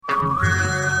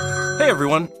Hey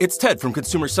everyone, it's Ted from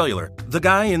Consumer Cellular, the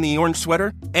guy in the orange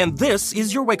sweater, and this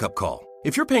is your wake-up call.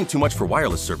 If you're paying too much for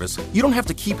wireless service, you don't have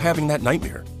to keep having that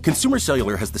nightmare. Consumer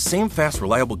Cellular has the same fast,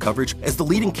 reliable coverage as the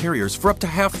leading carriers for up to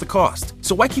half the cost.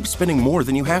 So why keep spending more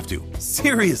than you have to?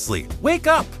 Seriously, wake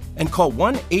up and call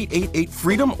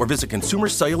 1-888-FREEDOM or visit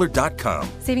consumercellular.com.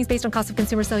 Savings based on cost of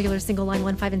Consumer Cellular single line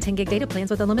 1, 5, and 10 gig data plans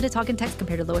with unlimited talk and text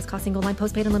compared to lowest cost single line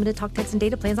postpaid unlimited talk, text, and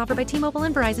data plans offered by T-Mobile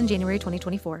and Verizon January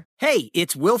 2024. Hey,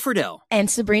 it's Will Friedle.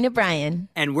 And Sabrina Bryan.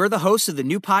 And we're the hosts of the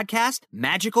new podcast,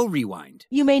 Magical Rewind.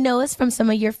 You may know us from some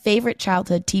of your favorite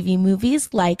childhood TV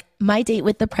movies like My Date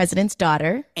with the President's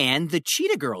Daughter and the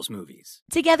Cheetah Girls movies.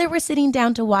 Together, we're sitting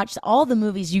down to watch all the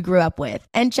movies you grew up with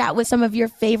and chat with some of your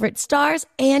favorite stars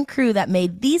and crew that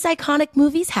made these iconic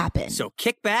movies happen. So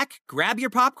kick back, grab your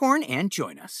popcorn, and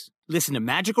join us. Listen to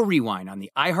Magical Rewind on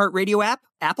the iHeartRadio app,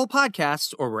 Apple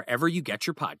Podcasts, or wherever you get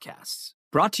your podcasts.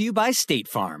 Brought to you by State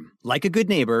Farm. Like a good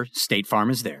neighbor, State Farm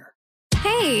is there.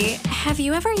 Hey, have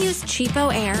you ever used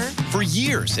Cheapo Air? For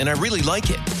years, and I really like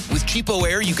it. With Cheapo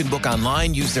Air, you can book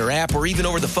online, use their app, or even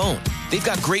over the phone. They've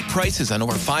got great prices on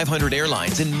over 500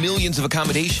 airlines and millions of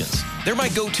accommodations. They're my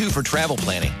go-to for travel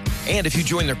planning. And if you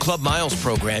join their Club Miles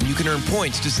program, you can earn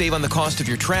points to save on the cost of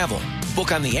your travel.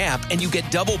 Book on the app, and you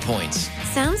get double points.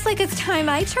 Sounds like it's time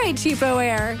I tried Cheapo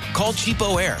Air. Call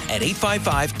Cheapo Air at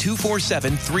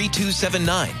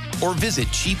 855-247-3279 or visit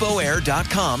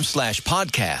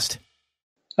cheapoair.com/podcast.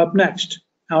 Up next,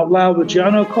 Out Loud with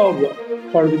Gianno Caldwell,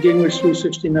 part of the Gingrich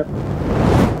 360 Network.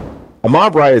 A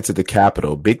mob riots at the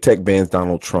Capitol, big tech bans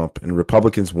Donald Trump, and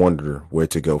Republicans wonder where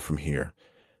to go from here.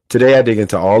 Today, I dig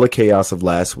into all the chaos of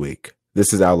last week.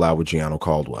 This is Out Loud with Gianno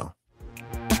Caldwell.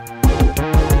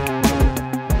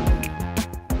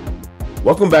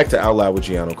 Welcome back to Out Loud with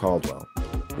Gianno Caldwell.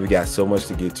 We got so much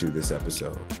to get to this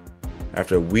episode.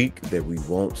 After a week that we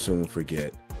won't soon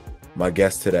forget, my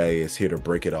guest today is here to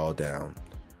break it all down.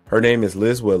 Her name is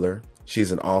Liz Willer.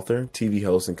 She's an author, TV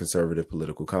host, and conservative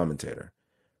political commentator.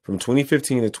 From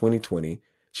 2015 to 2020,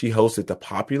 she hosted the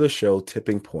popular show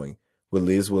Tipping Point with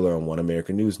Liz Willer on One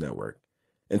American News Network.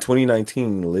 In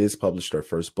 2019, Liz published her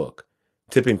first book,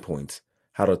 Tipping Points: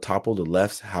 How to Topple the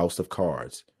Left's House of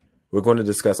Cards. We're going to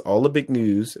discuss all the big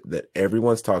news that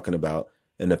everyone's talking about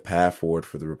and the path forward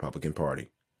for the Republican Party.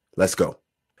 Let's go.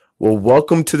 Well,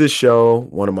 welcome to the show,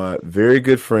 one of my very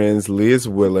good friends, Liz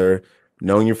Willer.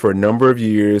 Known you for a number of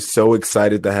years. So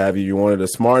excited to have you. You're one of the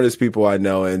smartest people I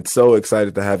know, and so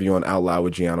excited to have you on Out Loud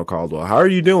with Gianno Caldwell. How are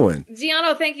you doing?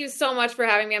 Gianno, thank you so much for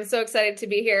having me. I'm so excited to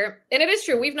be here. And it is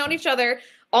true. We've known each other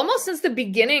almost since the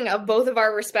beginning of both of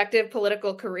our respective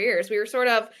political careers. We were sort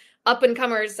of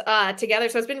up-and-comers together.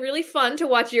 So it's been really fun to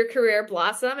watch your career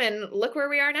blossom, and look where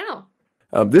we are now.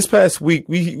 This past week,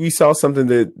 we saw something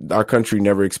that our country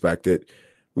never expected.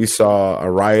 We saw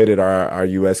a riot at our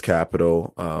U.S.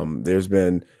 Capitol. There's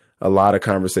been a lot of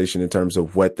conversation in terms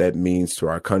of what that means to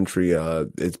our country.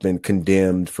 It's been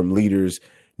condemned from leaders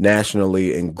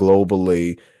nationally and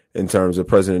globally in terms of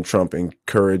President Trump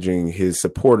encouraging his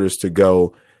supporters to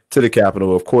go to the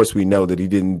Capitol. Of course, we know that he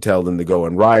didn't tell them to go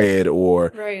and riot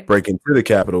or break into the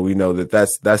Capitol. We know that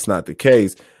that's not the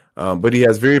case. But he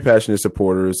has very passionate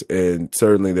supporters, and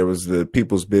certainly there was the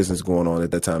people's business going on at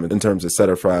that time in terms of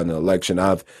certifying the election.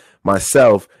 I've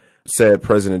myself said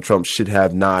President Trump should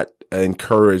have not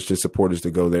encouraged his supporters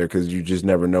to go there because you just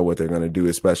never know what they're going to do,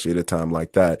 especially at a time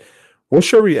like that.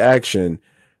 What's your reaction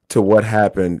to what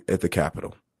happened at the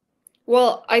Capitol?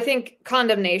 Well, I think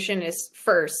condemnation is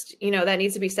first. That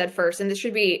needs to be said first. And this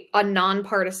should be a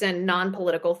nonpartisan,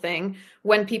 non-political thing.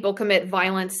 When people commit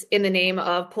violence in the name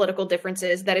of political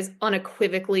differences, that is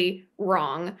unequivocally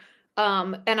wrong.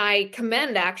 And I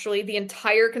commend, actually, the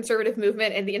entire conservative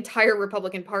movement and the entire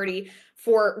Republican Party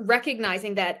for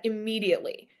recognizing that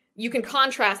immediately. You can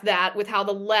contrast that with how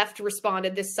the left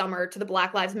responded this summer to the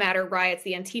Black Lives Matter riots,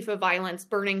 the Antifa violence,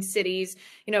 burning cities,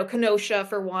 Kenosha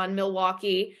for one,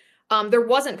 Milwaukee. There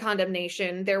wasn't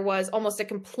condemnation. There was almost a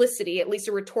complicity, at least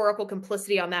a rhetorical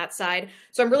complicity on that side.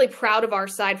 So I'm really proud of our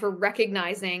side for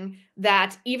recognizing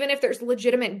that even if there's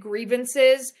legitimate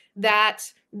grievances that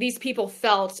these people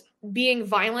felt, being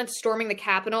violent, storming the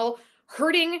Capitol,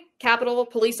 hurting Capitol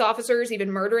police officers, even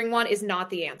murdering one, is not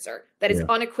the answer. That is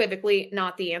unequivocally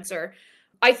not the answer.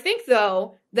 I think,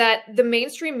 though, that the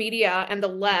mainstream media and the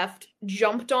left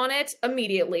jumped on it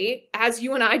immediately, as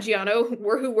you and I, Gianno,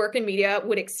 who work in media,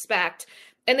 would expect,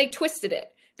 and they twisted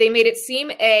it. They made it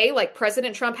seem, like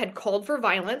President Trump had called for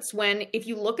violence, when if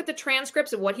you look at the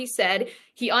transcripts of what he said,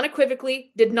 he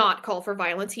unequivocally did not call for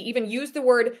violence. He even used the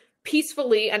word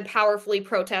peacefully and powerfully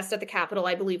protest at the Capitol,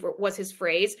 I believe was his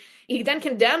phrase. He then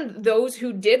condemned those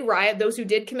who did riot, those who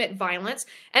did commit violence,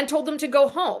 and told them to go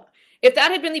home. If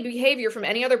that had been the behavior from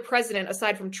any other president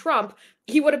aside from Trump,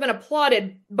 he would have been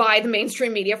applauded by the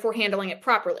mainstream media for handling it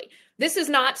properly. This is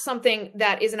not something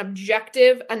that is an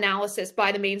objective analysis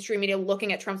by the mainstream media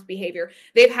looking at Trump's behavior.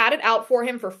 They've had it out for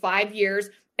him for 5 years,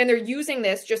 and they're using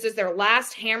this just as their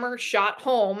last hammer shot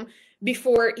home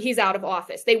before he's out of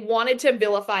office. They wanted to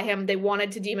vilify him. They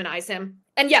wanted to demonize him.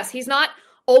 And yes, he's not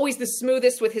always the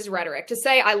smoothest with his rhetoric. To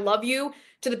say, I love you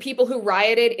to the people who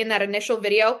rioted in that initial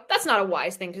video, that's not a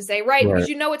wise thing to say, right? Because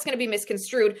you know it's going to be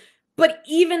misconstrued. But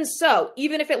even so,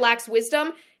 even if it lacks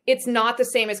wisdom, it's not the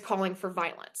same as calling for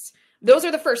violence. Those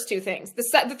are the first two things.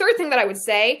 The third thing that I would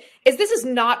say is this is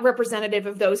not representative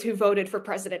of those who voted for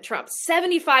President Trump.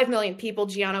 75 million people,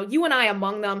 Gianno, you and I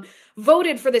among them,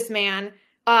 voted for this man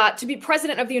to be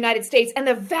president of the United States. And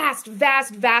the vast,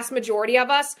 vast, vast majority of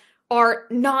us are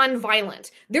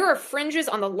non-violent. There are fringes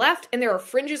on the left and there are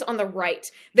fringes on the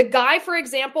right. The guy, for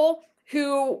example,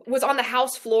 who was on the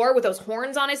House floor with those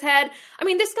horns on his head. I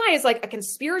mean, this guy is like a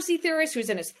conspiracy theorist who's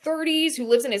in his 30s, who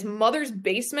lives in his mother's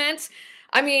basement.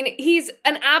 I mean, he's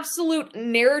an absolute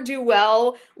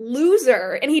ne'er-do-well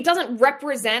loser, and he doesn't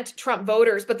represent Trump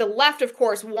voters, but the left, of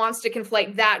course, wants to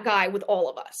conflate that guy with all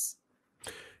of us.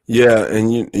 Yeah,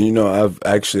 and you know, I've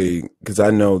actually, because I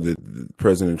know that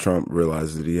President Trump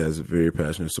realizes that he has very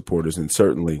passionate supporters, and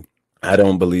certainly I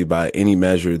don't believe by any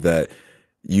measure that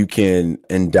you can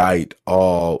indict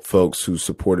all folks who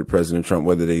supported President Trump,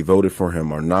 whether they voted for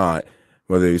him or not,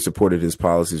 whether they supported his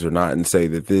policies or not, and say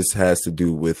that this has to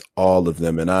do with all of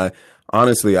them. And I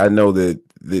honestly, I know that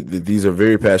these are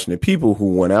very passionate people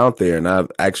who went out there, and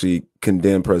I've actually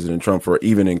condemned President Trump for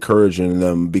even encouraging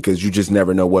them, because you just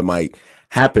never know what might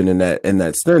happen in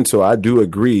that stint. So I do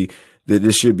agree that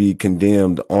this should be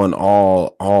condemned on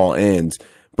all ends,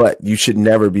 but you should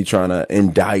never be trying to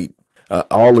indict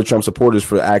all the Trump supporters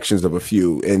for actions of a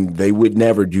few, and they would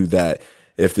never do that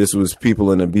if this was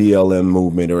people in the BLM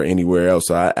movement or anywhere else.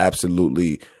 So I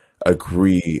absolutely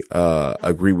agree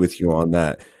with you on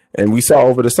that. And we saw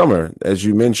over the summer, as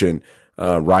you mentioned,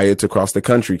 riots across the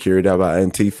country carried out by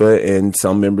Antifa and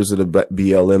some members of the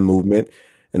BLM movement.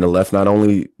 And the left not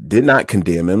only did not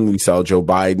condemn him, we saw Joe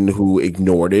Biden, who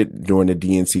ignored it during the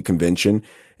DNC convention.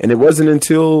 And it wasn't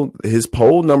until his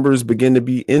poll numbers began to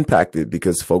be impacted,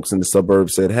 because folks in the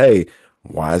suburbs said, hey,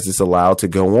 why is this allowed to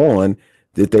go on,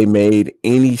 that they made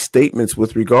any statements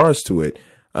with regards to it.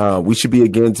 We should be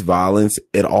against violence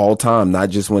at all time,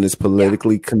 not just when it's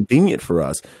politically convenient for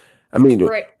us. I mean,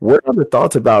 What are the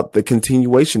thoughts about the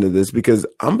continuation of this? Because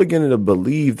I'm beginning to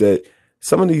believe that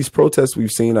some of these protests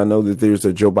we've seen, I know that there's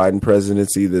a Joe Biden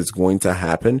presidency that's going to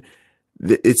happen.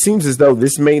 It seems as though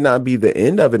this may not be the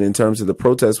end of it in terms of the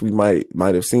protests we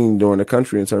might have seen during the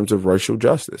country in terms of racial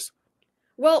justice.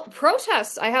 Well,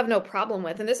 protests I have no problem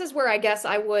with. And this is where I guess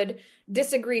I would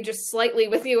disagree just slightly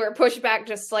with you, or push back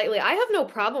just slightly. I have no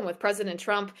problem with President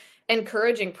Trump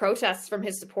encouraging protests from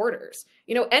his supporters.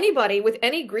 You know, anybody with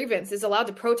any grievance is allowed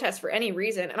to protest for any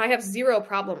reason. And I have zero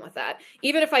problem with that.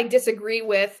 Even if I disagree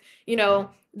with, you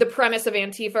know, the premise of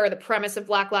Antifa or the premise of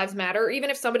Black Lives Matter, or even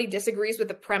if somebody disagrees with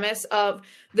the premise of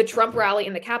the Trump rally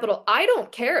in the Capitol, I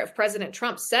don't care if President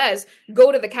Trump says,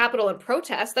 go to the Capitol and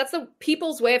protest. That's the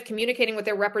people's way of communicating with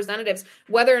their representatives,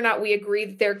 whether or not we agree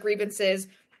that their grievances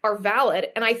are valid.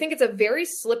 And I think it's a very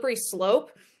slippery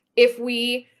slope if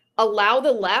we allow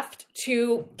the left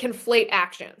to conflate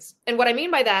actions. And what I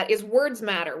mean by that is words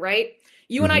matter, right?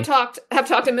 You and I have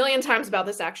talked a million times about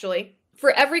this, actually,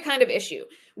 for every kind of issue.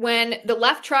 When the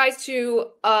left tries to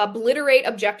obliterate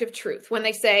objective truth, when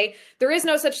they say there is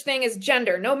no such thing as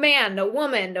gender, no man, no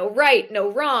woman, no right, no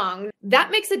wrong,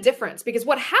 that makes a difference, because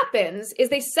what happens is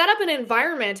they set up an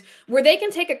environment where they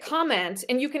can take a comment,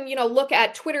 and you can, you know, look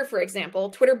at Twitter, for example.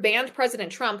 Twitter banned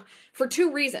President Trump for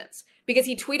two reasons. Because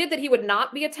he tweeted that he would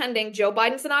not be attending Joe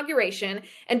Biden's inauguration,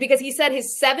 and because he said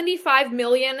his 75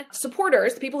 million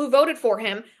supporters, the people who voted for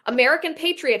him, American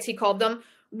patriots, he called them,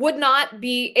 would not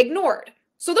be ignored.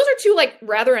 So those are two, like,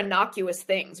 rather innocuous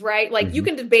things, right? Like, you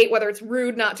can debate whether it's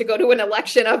rude not to go to an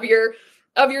election of your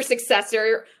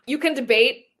successor. You can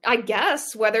debate, I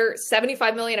guess, whether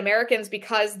 75 million Americans,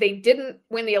 because they didn't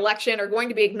win the election, are going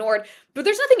to be ignored. But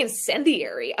there's nothing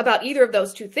incendiary about either of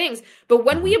those two things. But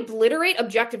when we obliterate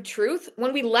objective truth,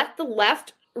 when we let the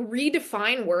left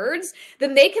redefine words,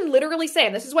 then they can literally say,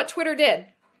 and this is what Twitter did,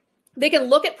 they can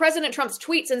look at President Trump's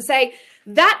tweets and say,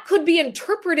 that could be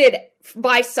interpreted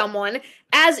by someone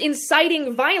as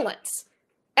inciting violence.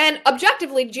 And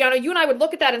objectively, Gianno, you and I would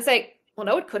look at that and say, well,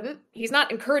 no, it couldn't. He's not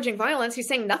encouraging violence. He's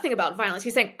saying nothing about violence.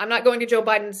 He's saying, I'm not going to Joe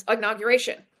Biden's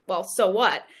inauguration. Well, so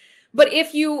what? But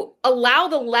if you allow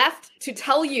the left to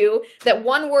tell you that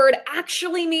one word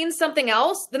actually means something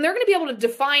else, then they're going to be able to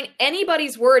define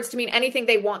anybody's words to mean anything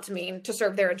they want to mean to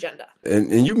serve their agenda.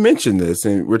 And you mentioned this,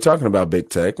 and we're talking about big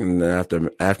tech, and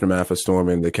after aftermath of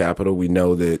storming the Capitol, we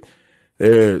know that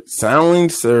they're trying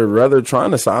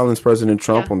to silence President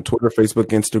Trump on Twitter, Facebook,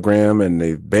 Instagram, and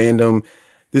they've banned him.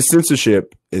 This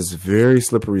censorship is very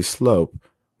slippery slope.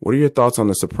 What are your thoughts on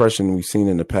the suppression we've seen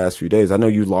in the past few days? I know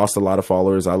you lost a lot of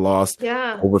followers. I lost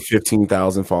over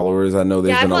 15,000 followers. I know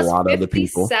there's been a lot of other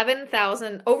people.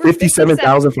 57,000. Over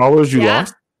 57,000 followers you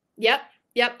lost? Yep.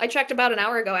 I checked about an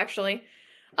hour ago, actually.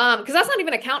 Because that's not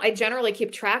even a count I generally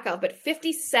keep track of, but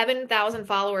 57,000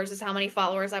 followers is how many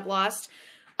followers I've lost.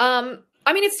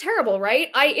 I mean, it's terrible, right?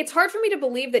 It's hard for me to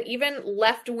believe that even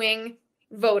left-wing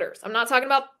voters, I'm not talking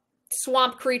about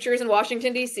swamp creatures in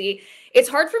Washington, D.C., it's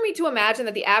hard for me to imagine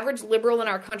that the average liberal in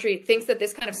our country thinks that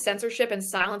this kind of censorship and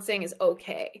silencing is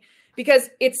okay. Because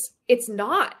it's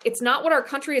not. It's not what our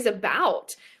country is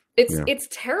about. It's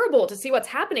terrible to see what's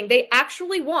happening. They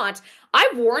actually want,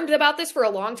 I've warned about this for a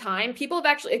long time. People have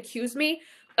actually accused me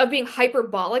of being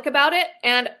hyperbolic about it,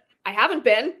 and I haven't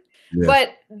been. Yeah. But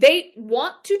they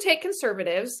want to take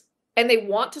conservatives and they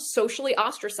want to socially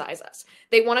ostracize us.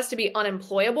 They want us to be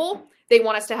unemployable. They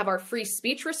want us to have our free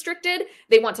speech restricted.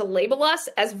 They want to label us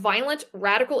as violent,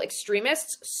 radical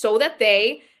extremists so that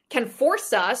they can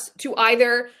force us to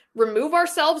either remove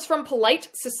ourselves from polite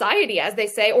society, as they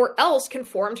say, or else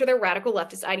conform to their radical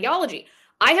leftist ideology.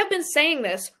 I have been saying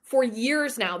this for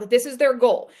years now, that this is their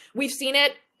goal. We've seen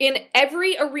it in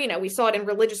every arena. We saw it in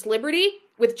religious liberty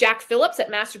with Jack Phillips at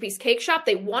Masterpiece Cake Shop.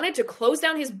 They wanted to close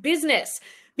down his business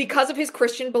because of his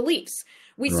Christian beliefs.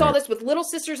 We saw this with Little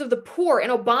Sisters of the Poor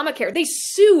and Obamacare. They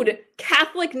sued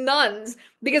Catholic nuns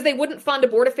because they wouldn't fund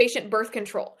abortifacient birth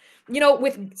control. You know,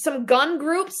 with some gun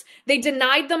groups, they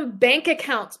denied them bank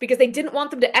accounts because they didn't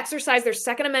want them to exercise their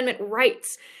Second Amendment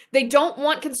rights. They don't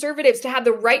want conservatives to have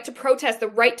the right to protest, the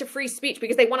right to free speech,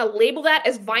 because they want to label that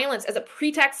as violence, as a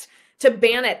pretext to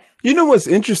ban it. You know what's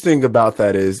interesting about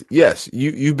that is, yes,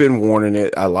 you've been warning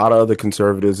it. A lot of other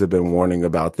conservatives have been warning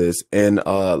about this. And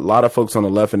a lot of folks on the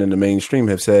left and in the mainstream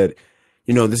have said,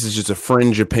 you know, this is just a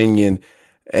fringe opinion.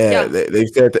 They've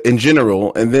said in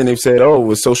general, and then they've said, oh, it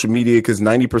was social media, because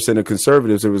 90% of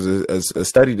conservatives, there was a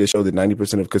study that showed that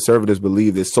 90% of conservatives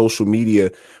believe that social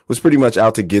media was pretty much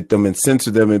out to get them and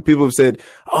censor them. And people have said,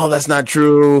 oh, that's not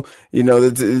true. You know,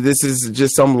 this is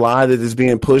just some lie that is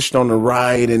being pushed on the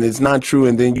right, and it's not true.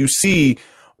 And then you see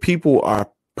people are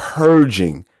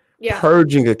purging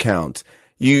accounts.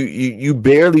 You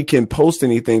barely can post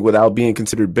anything without being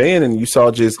considered banned. And you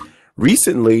saw just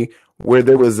recently where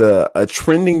there was a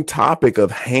trending topic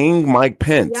of hang Mike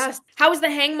Pence. Yes. How is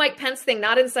the hang Mike Pence thing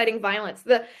not inciting violence?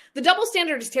 The double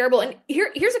standard is terrible. And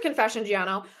here's a confession,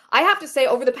 Gianno. I have to say,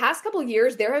 over the past couple of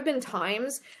years, there have been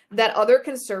times that other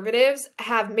conservatives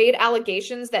have made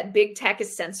allegations that big tech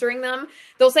is censoring them.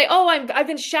 They'll say, oh, I've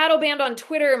been shadow banned on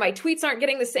Twitter. My tweets aren't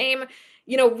getting the same,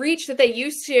 reach that they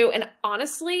used to. And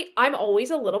honestly, I'm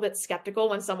always a little bit skeptical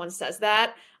when someone says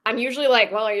that. I'm usually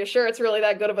like, well, are you sure it's really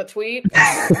that good of a tweet?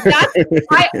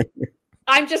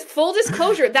 I'm just full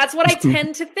disclosure. That's what I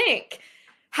tend to think.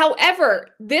 However,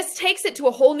 this takes it to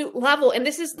a whole new level. And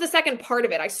this is the second part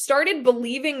of it. I started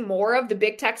believing more of the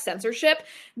big tech censorship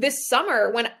this summer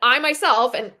when I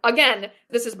myself, and again,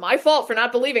 this is my fault for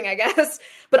not believing, I guess,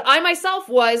 but I myself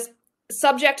was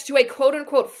subject to a quote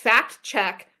unquote fact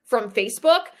check from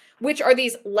Facebook, which are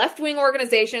these left-wing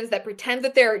organizations that pretend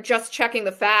that they're just checking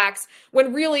the facts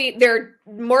when really they're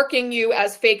marking you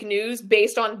as fake news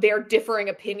based on their differing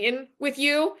opinion with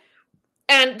you.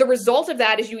 And the result of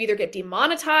that is you either get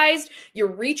demonetized, your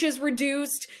reach is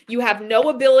reduced, you have no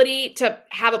ability to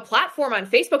have a platform on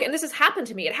Facebook. And this has happened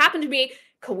to me. It happened to me,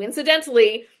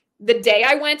 coincidentally, the day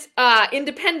I went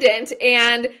independent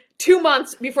and 2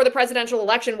 months before the presidential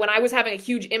election, when I was having a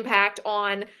huge impact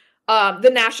on the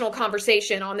national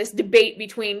conversation, on this debate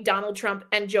between Donald Trump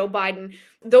and Joe Biden.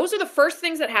 Those are the first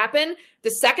things that happen. The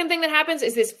second thing that happens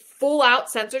is this full out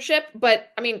censorship.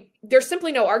 But I mean, there's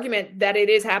simply no argument that it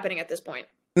is happening at this point.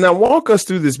 Now, walk us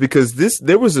through this, because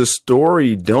there was a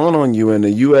story done on you in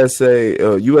the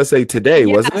USA Today,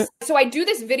 wasn't it? So I do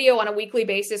this video on a weekly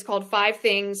basis called 5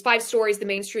 Stories the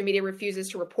Mainstream Media Refuses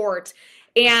to Report.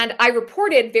 And I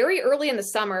reported very early in the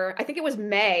summer, I think it was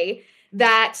May,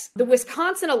 that the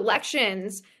Wisconsin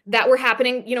elections that were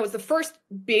happening, it was the first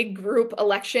big group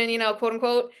election, quote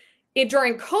unquote,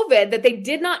 during COVID, that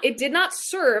it did not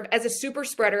serve as a super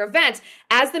spreader event,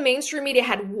 as the mainstream media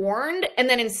had warned and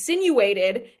then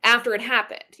insinuated after it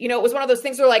happened. It was one of those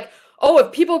things where like, oh,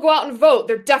 if people go out and vote,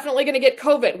 they're definitely going to get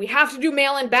COVID. We have to do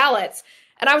mail-in ballots.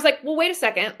 And I was like, well, wait a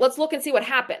second, let's look and see what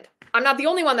happened. I'm not the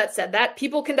only one that said that.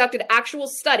 People conducted actual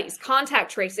studies,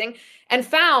 contact tracing, and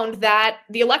found that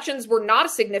the elections were not a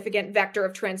significant vector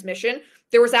of transmission.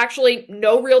 There was actually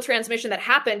no real transmission that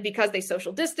happened because they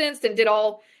social distanced and did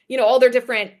all their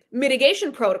different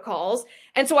mitigation protocols.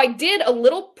 And so I did a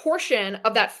little portion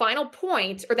of that final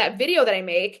point, or that video that I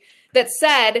make, that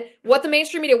said what the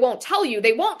mainstream media won't tell you.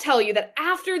 They won't tell you that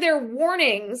after their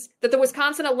warnings that the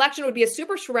Wisconsin election would be a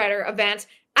super spreader event,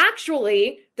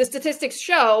 actually, the statistics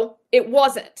show it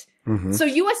wasn't. Mm-hmm. So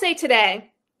USA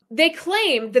Today, they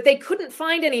claimed that they couldn't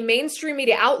find any mainstream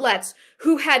media outlets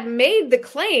who had made the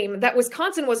claim that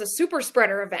Wisconsin was a super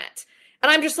spreader event.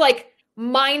 And I'm just like,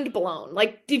 mind blown.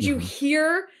 Like, did you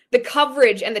hear the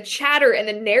coverage and the chatter and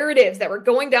the narratives that were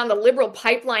going down the liberal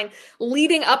pipeline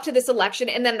leading up to this election,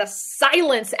 and then the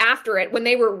silence after it when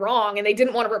they were wrong and they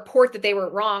didn't want to report that they were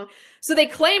wrong? So they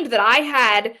claimed that I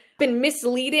had been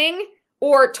misleading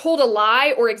or told a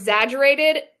lie or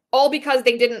exaggerated, all because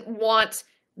they didn't want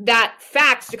that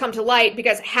fact to come to light,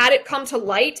 because had it come to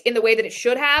light in the way that it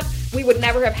should have, we would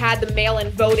never have had the mail-in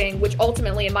voting, which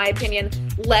ultimately, in my opinion,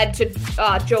 led to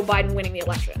Joe Biden winning the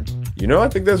election. I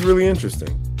think that's really interesting.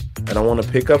 And I want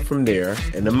to pick up from there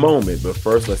in a moment, but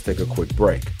first let's take a quick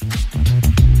break.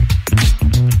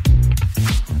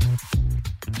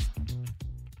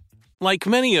 Like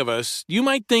many of us, you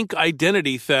might think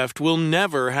identity theft will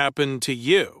never happen to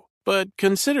you. But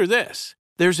consider this.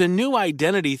 There's a new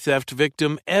identity theft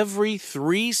victim every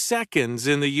 3 seconds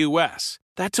in the U.S.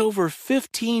 That's over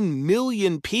 15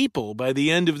 million people by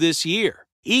the end of this year,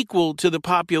 equal to the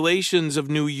populations of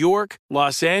New York,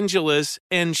 Los Angeles,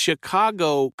 and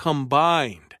Chicago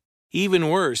combined. Even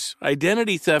worse,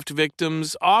 identity theft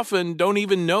victims often don't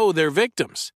even know they're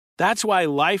victims. That's why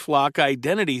LifeLock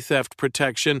Identity Theft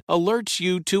Protection alerts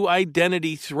you to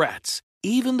identity threats,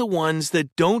 even the ones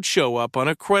that don't show up on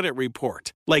a credit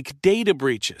report, like data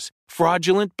breaches,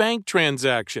 fraudulent bank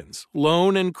transactions,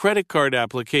 loan and credit card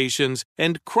applications,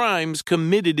 and crimes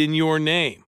committed in your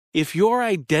name. If your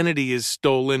identity is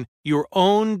stolen, your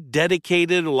own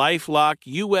dedicated LifeLock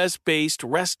U.S.-based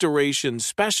restoration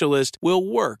specialist will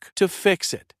work to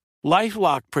fix it.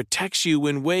 LifeLock protects you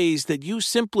in ways that you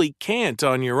simply can't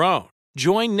on your own.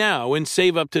 Join now and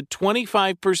save up to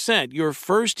 25% your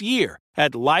first year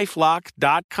at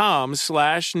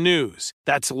LifeLock.com/news.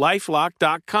 That's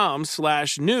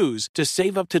LifeLock.com/news to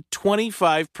save up to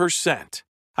 25%.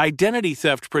 Identity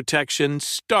theft protection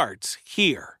starts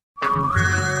here.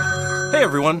 Hey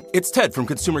everyone, it's Ted from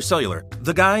Consumer Cellular,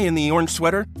 the guy in the orange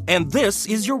sweater, and this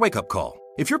is your wake-up call.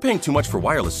 If you're paying too much for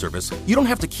wireless service, you don't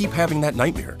have to keep having that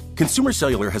nightmare. Consumer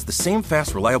Cellular has the same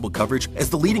fast, reliable coverage as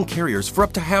the leading carriers for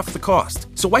up to half the cost.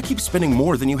 So why keep spending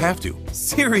more than you have to?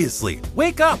 Seriously,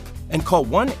 wake up and call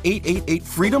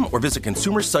 1-888-FREEDOM or visit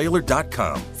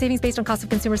consumercellular.com. Savings based on cost of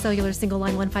Consumer Cellular's single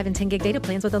line 1, 5, and 10 gig data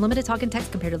plans with unlimited talk and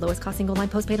text compared to lowest cost single line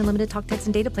postpaid unlimited talk, text,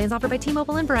 and data plans offered by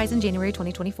T-Mobile and Verizon January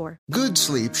 2024. Good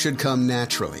sleep should come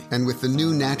naturally, and with the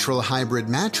new Natural Hybrid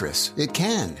mattress, it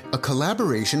can. A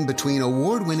collaboration between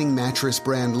award-winning mattress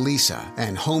brand Leesa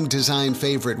and home design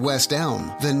favorite West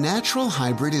Elm, the Natural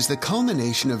Hybrid is the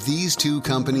culmination of these two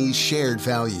companies' shared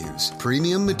values: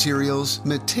 premium materials,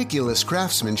 meticulous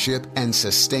craftsmanship, and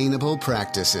sustainable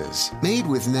practices. Made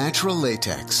with natural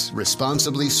latex,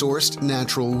 responsibly sourced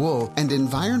natural wool, and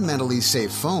environmentally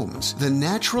safe foams, the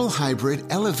Natural Hybrid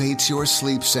elevates your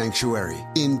sleep sanctuary,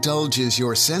 indulges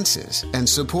your senses, and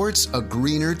supports a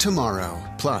greener tomorrow.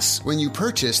 Plus, when you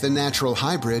purchase the Natural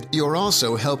Hybrid, you're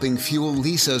also helping fuel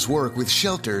Leesa's work with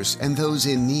shelters and those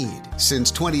in need. Since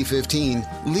 2015,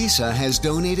 Leesa has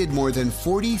donated more than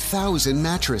 40,000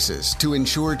 mattresses to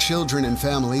ensure children and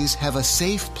families have a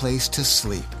safe place to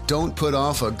sleep. Don't put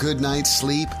off a good night's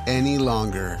sleep any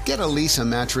longer. Get a Leesa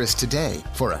mattress today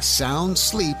for a sound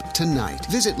sleep tonight.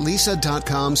 Visit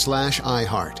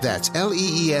Leesa.com/iHeart. That's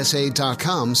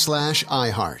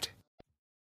LEESA.com/iHeart.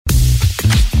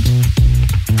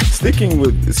 Sticking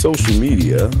with social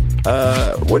media,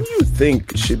 what do you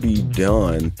think should be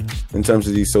done in terms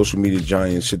of these social media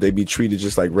giants? Should they be treated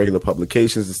just like regular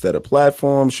publications instead of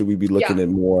platforms? Should we be looking at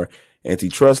more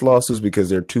antitrust lawsuits because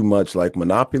they're too much like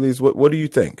monopolies? What do you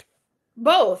think?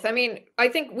 Both. I mean, I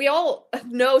think we all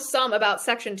know some about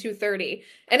Section 230,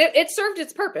 and it served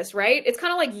its purpose, right? It's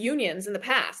kind of like unions in the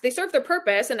past. They served their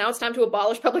purpose, and now it's time to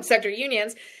abolish public sector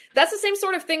unions. That's the same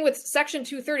sort of thing with Section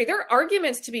 230. There are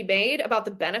arguments to be made about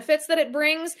the benefits that it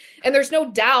brings, and there's no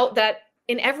doubt that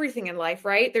in everything in life,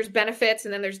 right, there's benefits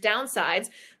and then there's downsides.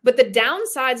 But the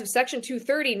downsides of Section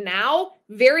 230 now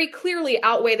very clearly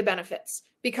outweigh the benefits,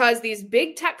 because these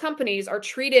big tech companies are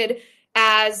treated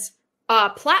as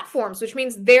platforms, which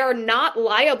means they're not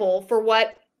liable for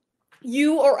what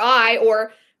you or I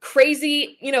or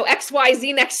crazy,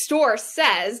 XYZ next door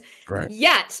says. Right.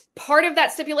 Yet part of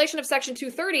that stipulation of Section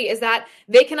 230 is that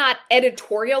they cannot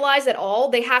editorialize at all.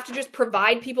 They have to just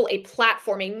provide people a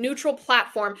platform, a neutral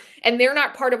platform, and they're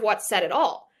not part of what's said at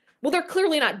all. Well, they're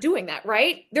clearly not doing that,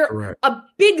 right? They're Correct. a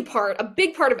big part of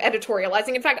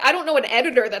editorializing. In fact, I don't know an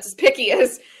editor that's as picky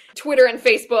as Twitter and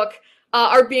Facebook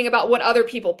are being about what other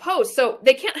people post. So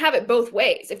they can't have it both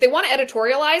ways. If they want to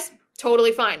editorialize,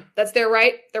 totally fine. That's their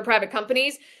right. They're private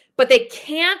companies. But they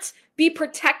can't be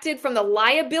protected from the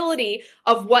liability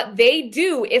of what they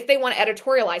do if they want to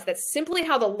editorialize. That's simply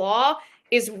how the law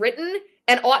is written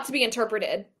and ought to be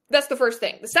interpreted. That's the first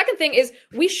thing. The second thing is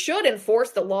we should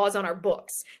enforce the laws on our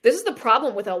books. This is the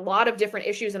problem with a lot of different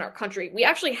issues in our country. We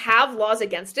actually have laws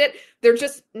against it. They're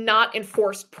just not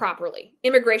enforced properly.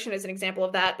 Immigration is an example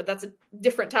of that, but that's a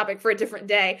different topic for a different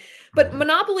day. But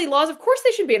monopoly laws, of course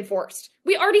they should be enforced.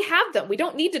 We already have them. We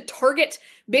don't need to target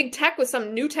big tech with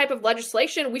some new type of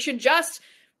legislation. We should just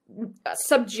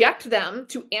subject them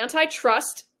to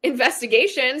antitrust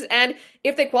investigations, and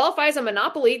if they qualify as a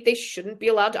monopoly, they shouldn't be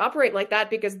allowed to operate like that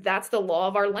because that's the law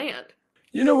of our land.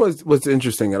 You know what's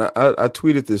interesting, and I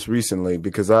tweeted this recently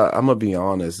because I'm gonna be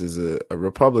honest, as a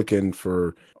Republican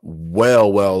for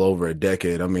well over a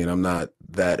decade. I mean, I'm not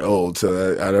that old,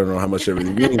 so I don't know how much it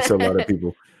really means to a lot of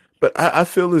people, but I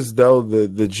feel as though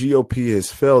the GOP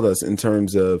has failed us in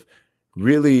terms of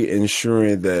really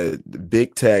ensuring that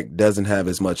big tech doesn't have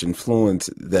as much influence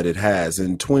that it has.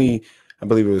 I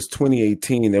believe it was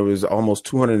 2018, there was almost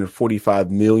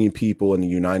 245 million people in the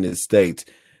United States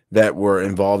that were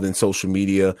involved in social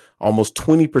media. Almost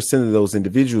 20% of those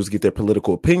individuals get their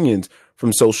political opinions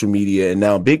from social media. And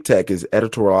now big tech is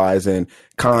editorializing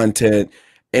content.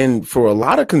 And for a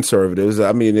lot of conservatives,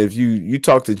 I mean, if you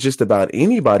talk to just about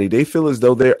anybody, they feel as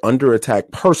though they're under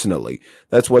attack personally.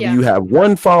 That's whether you have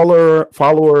one follower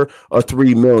or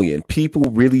 3 million. People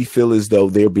really feel as though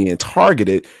they're being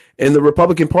targeted. And the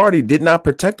Republican Party did not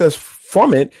protect us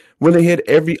from it when they had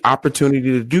every opportunity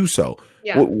to do so.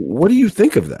 Yeah. What do you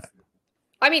think of that?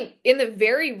 I mean, in the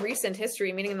very recent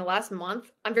history, meaning in the last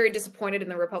month, I'm very disappointed in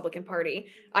the Republican Party.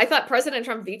 I thought President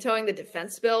Trump vetoing the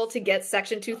defense bill to get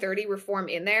Section 230 reform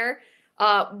in there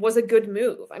was a good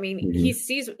move. I mean,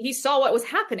 he saw what was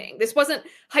happening. This wasn't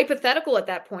hypothetical at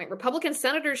that point. Republican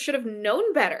senators should have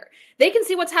known better. They can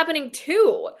see what's happening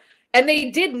too. And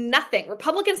they did nothing.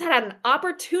 Republicans had an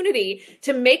opportunity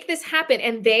to make this happen,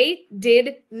 and they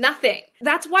did nothing.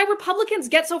 That's why Republicans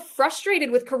get so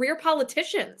frustrated with career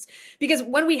politicians. Because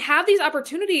when we have these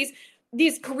opportunities,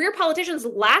 these career politicians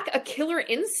lack a killer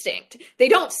instinct. They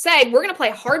don't say, we're going to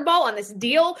play hardball on this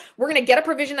deal. We're going to get a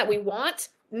provision that we want.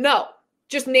 No.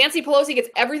 Just Nancy Pelosi gets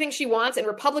everything she wants, and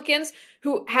Republicans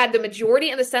who had the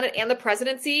majority in the Senate and the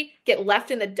presidency get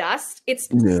left in the dust. It's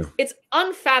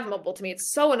unfathomable to me.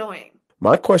 It's so annoying.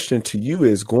 My question to you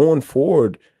is, going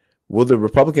forward, will the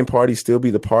Republican Party still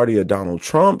be the party of Donald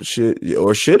Trump? Should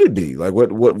it be? Like,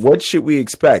 what should we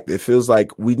expect? It feels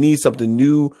like we need something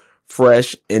new,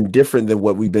 fresh, and different than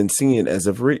what we've been seeing as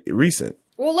of recent.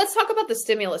 Well, let's talk about the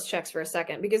stimulus checks for a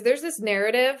second, because there's this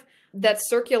narrative that's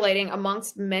circulating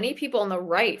amongst many people on the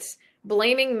right,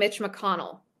 blaming Mitch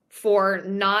McConnell for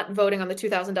not voting on the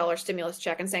 $2,000 stimulus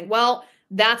check and saying, well,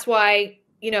 that's why,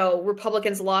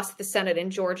 Republicans lost the Senate in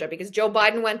Georgia, because Joe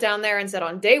Biden went down there and said,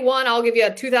 on day one, I'll give you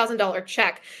a $2,000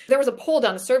 check. There was a poll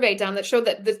done, a survey done that showed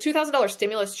that the $2,000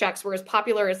 stimulus checks were as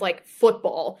popular as like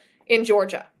football in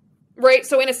Georgia, right?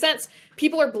 So in a sense,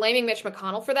 people are blaming Mitch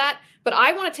McConnell for that. But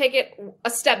I want to take it a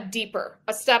step deeper,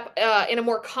 a step in a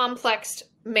more complex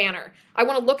manner. I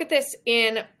want to look at this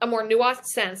in a more nuanced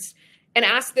sense and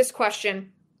ask this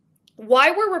question: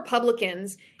 why were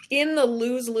Republicans in the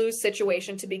lose-lose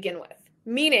situation to begin with?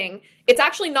 Meaning, it's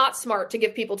actually not smart to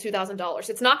give people $2,000.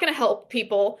 It's not going to help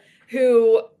people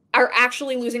who are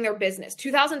actually losing their business.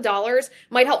 $2,000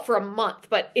 might help for a month,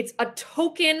 but it's a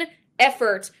token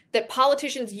effort that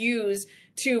politicians use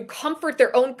to comfort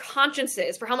their own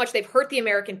consciences for how much they've hurt the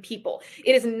American people.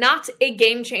 It is not a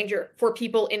game changer for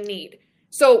people in need.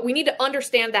 So we need to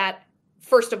understand that,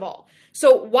 first of all.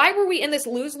 So why were we in this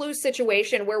lose-lose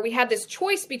situation where we had this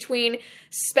choice between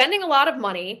spending a lot of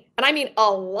money, and I mean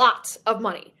a lot of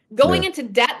money, going into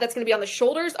debt that's going to be on the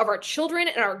shoulders of our children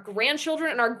and our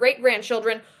grandchildren and our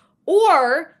great-grandchildren,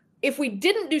 or if we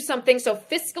didn't do something so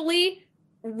fiscally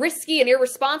risky and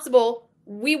irresponsible,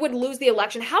 we would lose the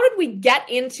election? How did we get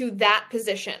into that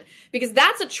position? Because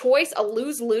that's a choice, a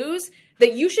lose-lose,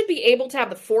 that you should be able to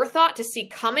have the forethought to see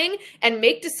coming and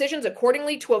make decisions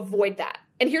accordingly to avoid that.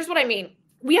 And here's what I mean.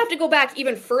 We have to go back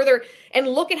even further and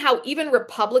look at how even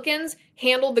Republicans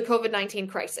handled the COVID-19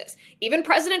 crisis. Even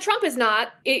President Trump is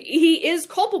not, he is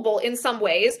culpable in some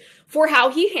ways for how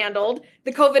he handled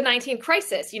the COVID-19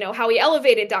 crisis. You know, how he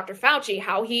elevated Dr. Fauci,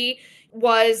 how he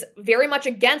was very much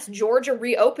against Georgia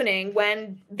reopening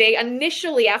when they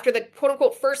initially, after the quote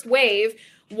unquote first wave,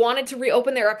 wanted to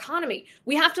reopen their economy.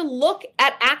 We have to look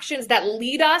at actions that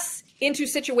lead us into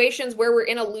situations where we're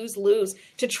in a lose-lose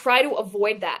to try to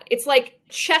avoid that. It's like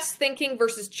chess thinking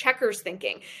versus checkers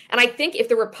thinking. And I think if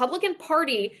the Republican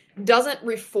Party doesn't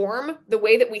reform the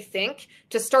way that we think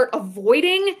to start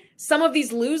avoiding some of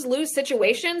these lose-lose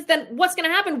situations, then what's going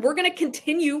to happen? We're going to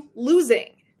continue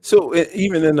losing. So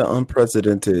even in the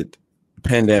unprecedented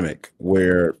pandemic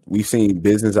where we've seen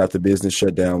business after business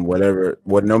shut down,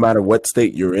 no matter what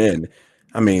state you're in,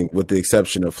 I mean, with the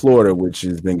exception of Florida, which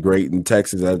has been great, in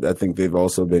Texas, I think they've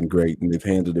also been great and they've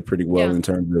handled it pretty well in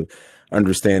terms of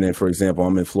understanding. For example,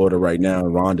 I'm in Florida right now,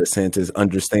 and Ron DeSantis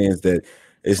understands that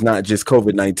it's not just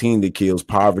COVID-19 that kills,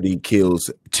 poverty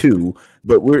kills too.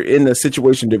 But we're in a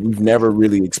situation that we've never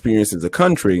really experienced as a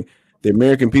country. The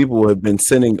American people have been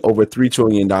sending over $3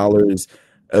 trillion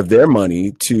of their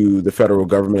money to the federal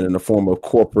government in the form of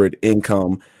corporate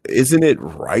income. Isn't it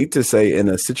right to say in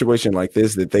a situation like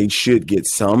this that they should get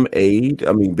some aid?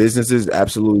 I mean, businesses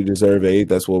absolutely deserve aid.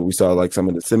 That's what we saw, like some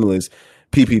of the stimulus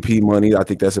PPP money. I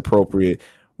think that's appropriate.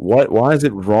 Why is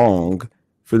it wrong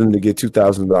for them to get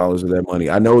 $2,000 of that money?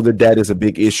 I know the debt is a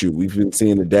big issue. We've been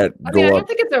seeing the debt go up. I don't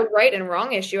think it's a right and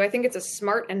wrong issue. I think it's a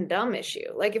smart and dumb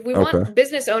issue. Like, if we want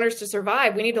business owners to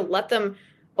survive, we need to let them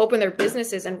open their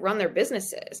businesses and run their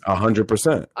businesses.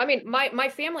 100%. I mean, my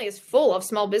family is full of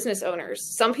small business owners.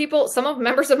 Some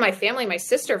members of my family, my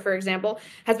sister, for example,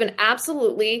 has been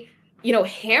absolutely,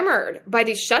 hammered by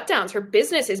these shutdowns. Her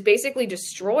business is basically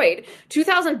destroyed.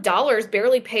 $2,000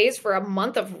 barely pays for a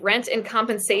month of rent and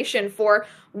compensation for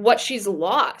what she's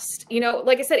lost.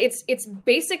 Like I said, it's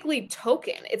basically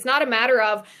token. It's not a matter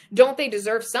of, don't they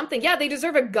deserve something? Yeah, they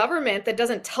deserve a government that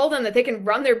doesn't tell them that they can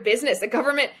run their business, a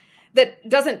government that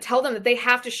doesn't tell them that they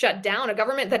have to shut down, a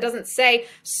government that doesn't say,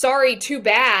 sorry, too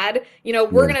bad,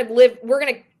 we're going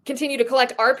to continue to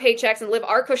collect our paychecks and live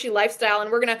our cushy lifestyle, and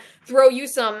we're going to throw you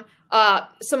some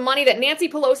money that Nancy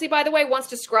Pelosi, by the way, once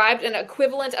described an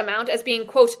equivalent amount as being,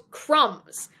 quote,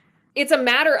 crumbs. It's a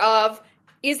matter of,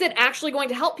 is it actually going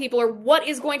to help people, or what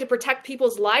is going to protect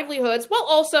people's livelihoods, while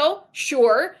also,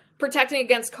 sure, protecting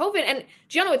against COVID? And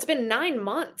Gianno, it's been 9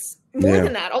 months. More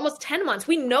than that, almost 10 months.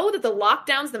 We know that the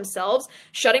lockdowns themselves,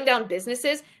 shutting down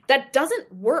businesses, that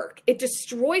doesn't work. It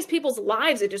destroys people's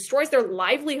lives. It destroys their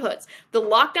livelihoods. The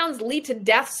lockdowns lead to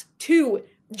deaths too,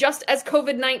 just as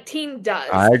COVID-19 does.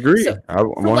 I agree. I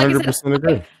 100%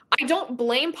 agree. I don't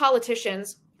blame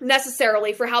politicians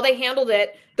necessarily for how they handled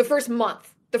it the first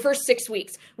month, the first 6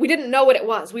 weeks. We didn't know what it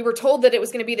was. We were told that it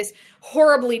was going to be this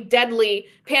horribly deadly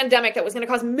pandemic that was going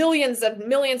to cause millions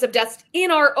of deaths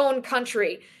in our own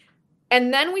country.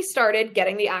 And then we started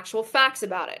getting the actual facts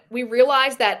about it. We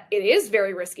realized that it is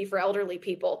very risky for elderly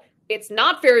people. It's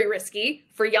not very risky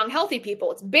for young, healthy people.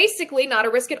 It's basically not a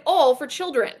risk at all for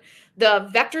children.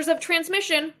 The vectors of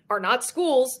transmission are not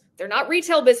schools. They're not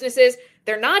retail businesses.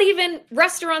 They're not even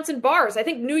restaurants and bars. I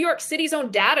think New York City's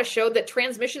own data showed that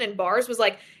transmission in bars was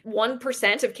like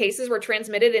 1% of cases were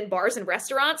transmitted in bars and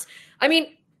restaurants. I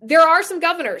mean, there are some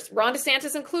governors, Ron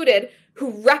DeSantis included,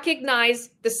 who recognize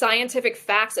the scientific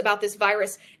facts about this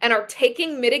virus and are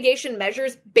taking mitigation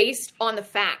measures based on the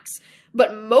facts.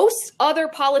 But most other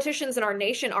politicians in our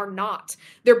nation are not.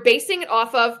 They're basing it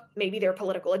off of maybe their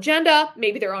political agenda,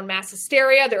 maybe their own mass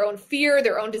hysteria, their own fear,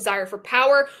 their own desire for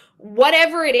power,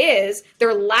 whatever it is,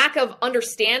 their lack of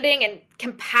understanding and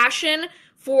compassion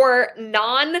for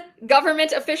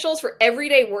non-government officials, for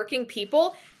everyday working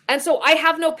people. And so I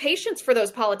have no patience for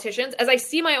those politicians as I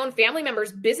see my own family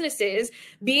members' businesses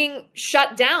being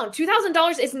shut down.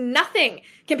 $2,000 is nothing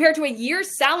compared to a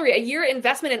year's salary, a year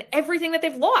investment in everything that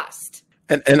they've lost.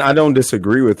 And I don't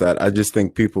disagree with that. I just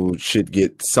think people should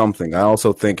get something. I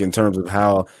also think in terms of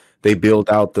how they build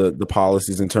out the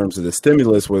policies in terms of the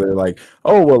stimulus, where they're like,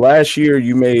 oh, well, last year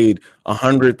you made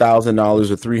 $100,000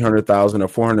 or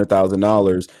 $300,000 or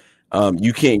 $400,000.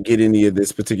 You can't get any of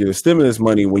this particular stimulus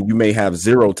money when you may have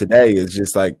zero today. Is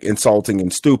just like insulting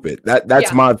and stupid.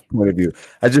 That's my point of view.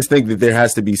 I just think that there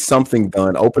has to be something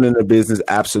done. Opening a business,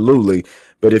 absolutely.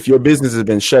 But if your business has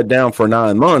been shut down for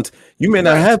 9 months, you may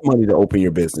not have money to open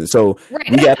your business. So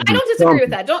I don't disagree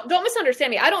with that. Don't misunderstand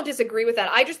me. I don't disagree with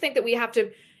that. I just think that we have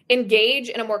to engage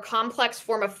in a more complex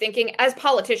form of thinking as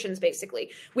politicians, basically.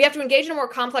 We have to engage in a more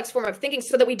complex form of thinking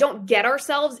so that we don't get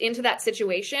ourselves into that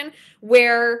situation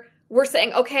where we're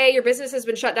saying, okay, your business has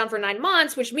been shut down for 9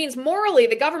 months, which means morally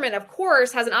the government, of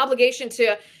course, has an obligation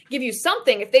to give you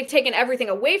something if they've taken everything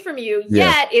away from you,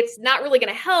 yet it's not really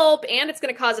going to help, and it's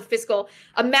going to cause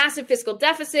a massive fiscal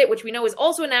deficit, which we know is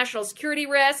also a national security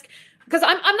risk. Because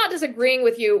I'm not disagreeing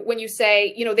with you when you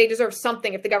say, they deserve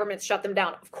something if the government shut them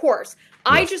down. Of course.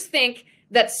 I just think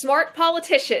that smart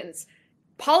politicians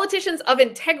of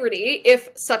integrity, if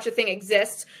such a thing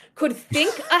exists, could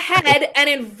think ahead and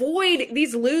avoid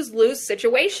these lose-lose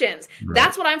situations. Right.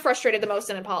 That's what I'm frustrated the most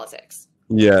in politics.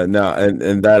 Yeah, no,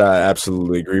 and that I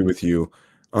absolutely agree with you.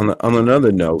 On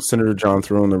another note, Senator John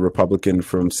Thune, a Republican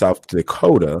from South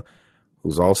Dakota,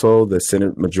 who's also the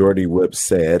Senate Majority Whip,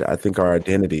 said, I think our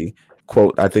identity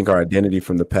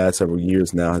from the past several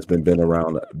years now has been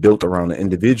built around an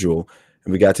individual,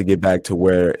 and we got to get back to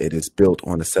where it is built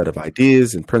on a set of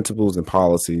ideas and principles and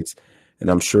policies.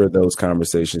 And I'm sure those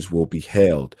conversations will be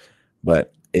held,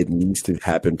 but it needs to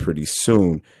happen pretty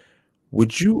soon.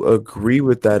 Would you agree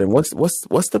with that? And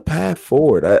what's the path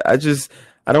forward? I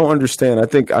don't understand.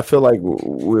 I feel like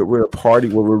we're a party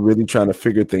where we're really trying to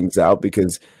figure things out,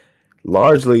 because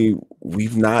largely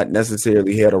we've not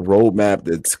necessarily had a roadmap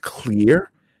that's clear.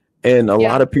 And a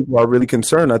lot of people are really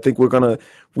concerned. I think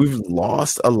we've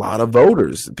lost a lot of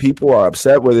voters. People are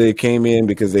upset whether they came in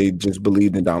because they just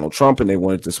believed in Donald Trump and they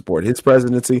wanted to support his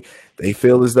presidency. They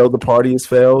feel as though the party has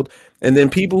failed. And then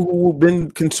people who have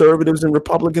been conservatives and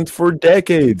Republicans for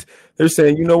decades, they're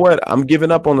saying, you know what, I'm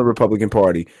giving up on the Republican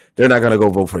Party. They're not going to go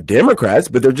vote for Democrats,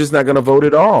 but they're just not going to vote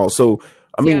at all. So,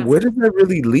 I mean, where does that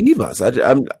really leave us?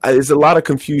 There's a lot of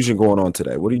confusion going on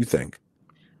today. What do you think?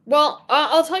 Well,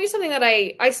 I'll tell you something that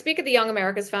I speak at the Young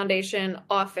America's Foundation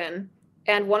often.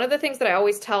 And one of the things that I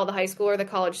always tell the high school or the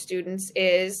college students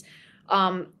is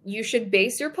you should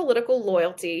base your political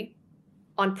loyalty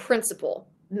on principle,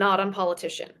 not on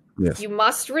politician. Yes. You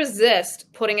must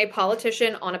resist putting a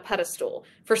politician on a pedestal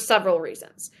for several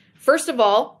reasons. First of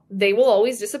all, they will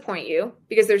always disappoint you,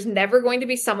 because there's never going to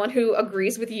be someone who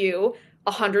agrees with you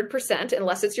 100%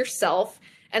 unless it's yourself.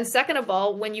 And second of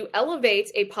all, when you elevate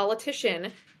a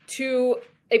politician to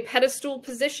a pedestal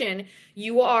position,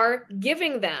 you are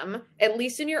giving them, at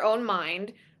least in your own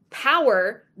mind,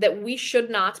 power that we should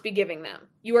not be giving them.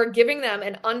 You are giving them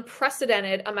an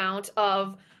unprecedented amount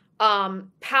of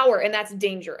power, and that's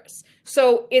dangerous.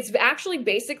 So it's actually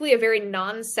basically a very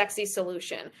non-sexy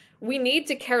solution. We need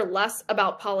to care less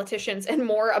about politicians and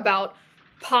more about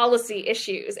policy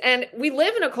issues. And we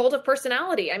live in a cult of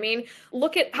personality. I mean,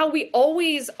 look at how we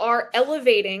always are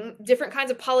elevating different kinds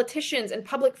of politicians and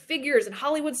public figures and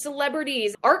Hollywood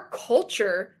celebrities. Our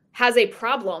culture has a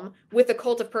problem with the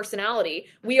cult of personality.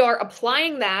 We are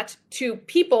applying that to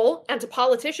people and to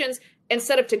politicians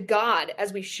instead of to God,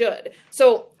 as we should.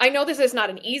 So I know this is not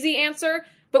an easy answer,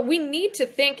 but we need to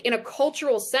think in a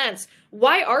cultural sense.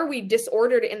 Why are we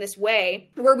disordered in this way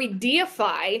where we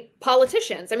deify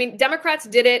politicians? I mean, Democrats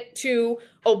did it to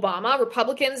Obama.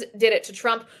 Republicans did it to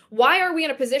Trump. Why are we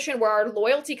in a position where our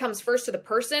loyalty comes first to the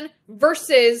person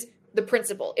versus the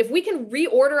principle? If we can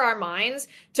reorder our minds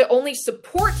to only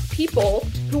support people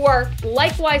who are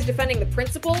likewise defending the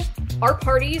principle, our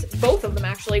parties, both of them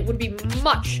actually, would be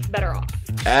much better off.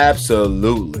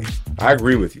 Absolutely. I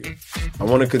agree with you. I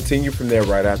want to continue from there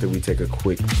right after we take a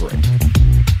quick break.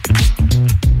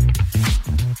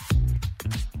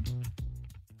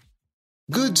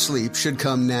 Good sleep should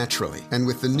come naturally, and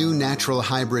with the new Natural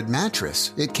Hybrid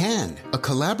mattress, it can. A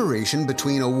collaboration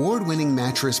between award-winning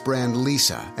mattress brand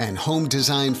Leesa and home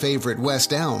design favorite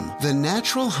West Elm, the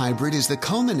Natural Hybrid is the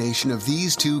culmination of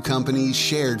these two companies'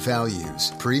 shared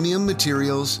values: premium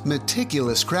materials,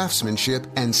 meticulous craftsmanship,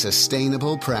 and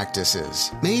sustainable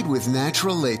practices. Made with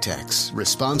natural latex,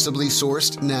 responsibly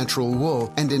sourced natural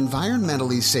wool, and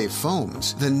environmentally safe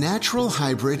foams, the Natural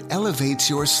Hybrid elevates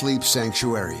your sleep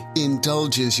sanctuary, indulges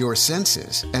your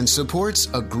senses, and supports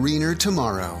a greener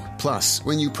tomorrow. Plus,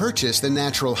 when you purchase the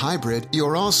Natural Hybrid,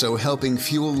 you're also helping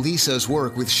fuel Leesa's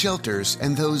work with shelters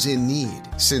and those in need.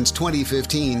 Since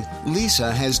 2015,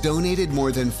 Leesa has donated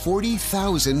more than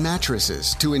 40,000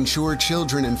 mattresses to ensure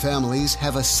children and families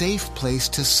have a safe place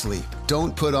to sleep.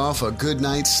 Don't put off a good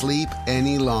night's sleep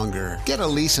any longer. Get a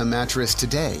Leesa mattress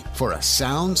today for a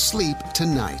sound sleep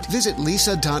tonight. Visit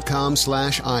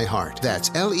leesa.com/iHeart. That's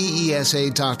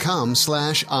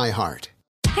LEESA.com/iHeart.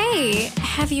 Hey,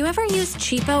 have you ever used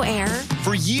Cheapo Air?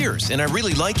 For years, and I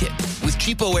really like it. With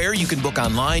Cheapo Air, you can book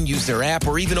online, use their app,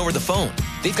 or even over the phone.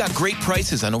 They've got great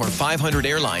prices on over 500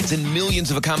 airlines and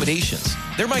millions of accommodations.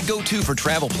 They're my go-to for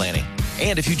travel planning.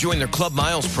 And if you join their Club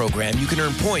Miles program, you can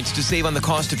earn points to save on the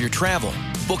cost of your travel.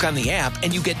 book on the app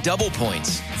and you get double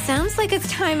points. Sounds like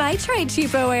it's time I tried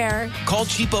Cheapo Air. Call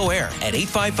Cheapo Air at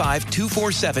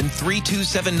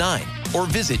 855-247-3279 or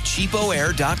visit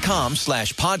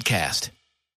cheapoair.com/podcast.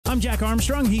 I'm Jack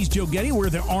Armstrong. He's Joe Getty. We're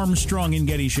the Armstrong and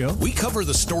Getty Show. We cover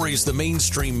the stories the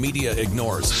mainstream media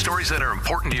ignores. The stories that are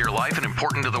important to your life and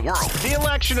important to the world. The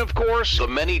election, of course. The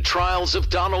many trials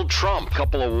of Donald Trump.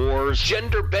 Couple of wars.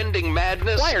 Gender-bending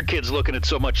madness. Why are kids looking at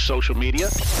so much social media?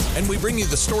 And we bring you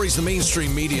the stories the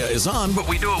mainstream media is on, but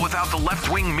we do it without the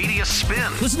left-wing media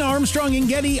spin. Listen to Armstrong and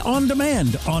Getty on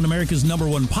demand on America's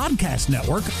 #1 podcast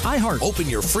network, iHeart. Open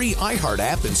your free iHeart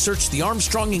app and search The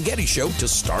Armstrong and Getty Show to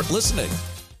start listening.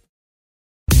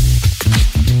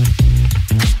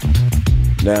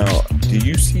 Now, do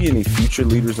you see any future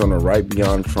leaders on the right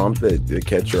beyond Trump that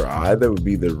catch your eye that would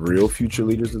be the real future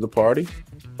leaders of the party?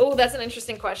 Oh, that's an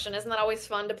interesting question. Isn't that always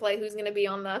fun to play who's going to be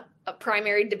on the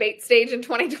primary debate stage in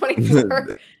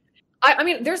 2024? I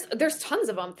mean, there's tons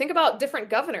of them. Think about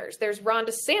different governors. There's Ron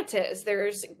DeSantis.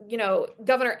 There's,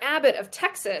 Governor Abbott of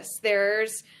Texas.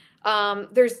 There's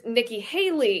Nikki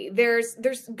Haley. There's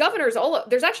governors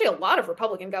there's actually a lot of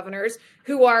Republican governors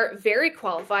who are very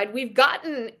qualified. We've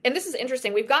gotten, and this is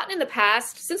interesting, we've gotten in the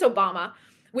past, since Obama,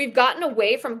 we've gotten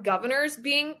away from governors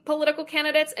being political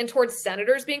candidates and towards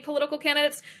senators being political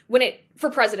candidates for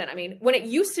president. I mean, when it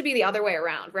used to be the other way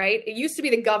around, right? It used to be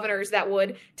the governors that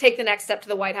would take the next step to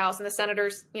the White House and the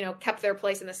senators, kept their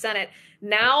place in the Senate.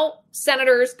 Now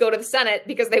senators go to the Senate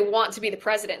because they want to be the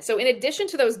president. So in addition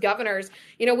to those governors,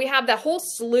 we have that whole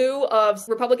slew of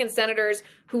Republican senators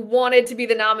who wanted to be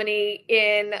the nominee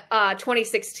in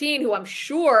 2016, who I'm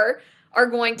sure are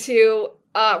going to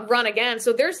run again.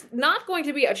 So there's not going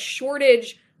to be a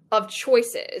shortage of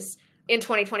choices in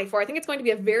 2024. I think it's going to be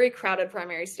a very crowded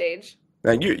primary stage.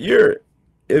 Now you're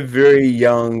a very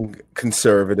young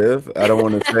conservative. I don't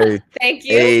want to say Thank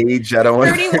you. Age. I don't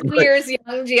want 31 years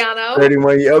young, Gianno.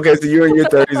 31. Okay, so you're in your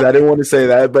 30s. I didn't want to say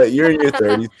that, but you're in your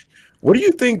 30s. What do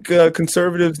you think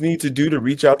conservatives need to do to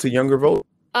reach out to younger voters?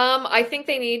 I think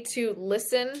they need to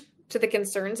listen to the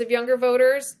concerns of younger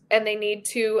voters, and they need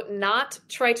to not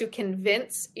try to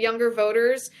convince younger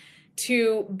voters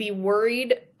to be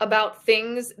worried about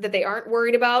things that they aren't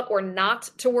worried about, or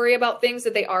not to worry about things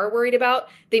that they are worried about.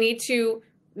 They need to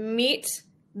meet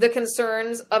the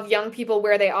concerns of young people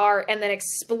where they are and then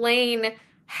explain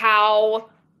how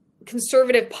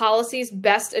conservative policies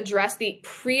best address the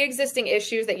pre-existing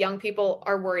issues that young people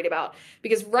are worried about.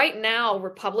 Because right now,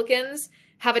 Republicans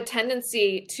have a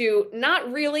tendency to not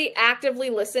really actively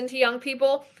listen to young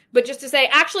people, but just to say,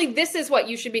 actually, this is what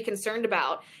you should be concerned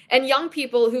about. And young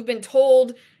people who've been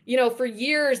told, for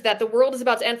years that the world is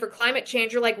about to end for climate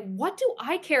change are like, what do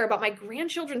I care about my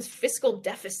grandchildren's fiscal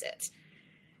deficit?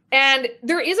 And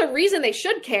there is a reason they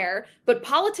should care, but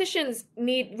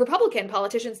Republican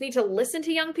politicians need to listen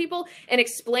to young people and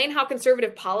explain how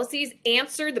conservative policies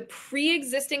answer the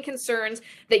pre-existing concerns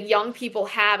that young people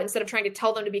have instead of trying to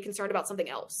tell them to be concerned about something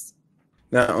else.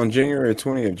 Now, on January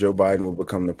 20th, Joe Biden will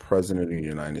become the president of the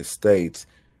United States.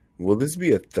 Will this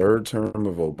be a third term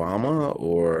of Obama,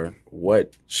 or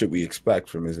what should we expect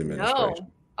from his administration? No.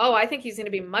 Oh, I think he's going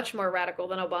to be much more radical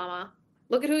than Obama.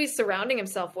 Look at who he's surrounding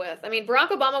himself with. I mean, Barack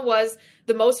Obama was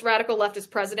the most radical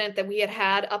leftist president that we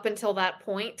had up until that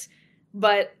point.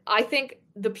 But I think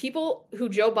the people who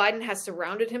Joe Biden has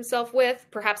surrounded himself with,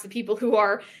 perhaps the people who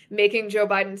are making Joe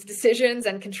Biden's decisions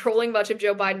and controlling much of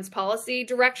Joe Biden's policy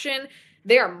direction,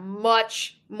 they are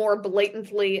much more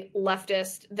blatantly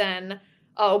leftist than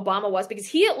Obama was, because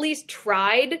he at least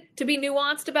tried to be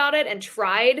nuanced about it and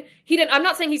I'm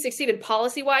not saying he succeeded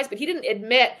policy-wise, but he didn't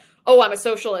admit, oh, I'm a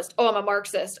socialist. Oh, I'm a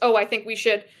Marxist. Oh, I think we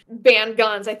should ban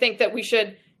guns. I think that we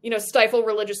should, stifle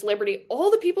religious liberty. All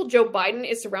the people Joe Biden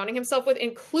is surrounding himself with,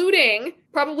 including,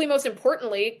 probably most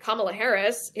importantly, Kamala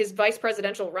Harris, his vice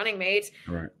presidential running mate,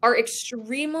 right, are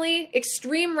extreme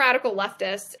radical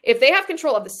leftists. If they have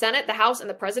control of the Senate, the House, and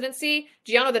the presidency,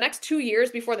 Gianno, the next 2 years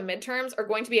before the midterms are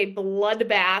going to be a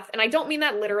bloodbath. And I don't mean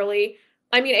that literally.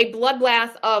 I mean a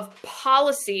bloodbath of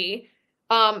policy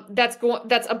that's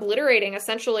obliterating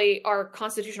essentially our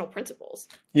constitutional principles.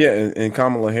 Yeah, and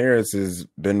Kamala Harris has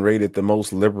been rated the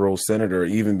most liberal senator,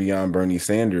 even beyond Bernie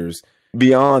Sanders.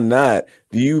 Beyond that,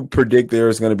 do you predict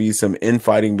there's going to be some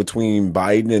infighting between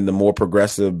Biden and the more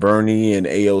progressive Bernie and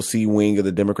AOC wing of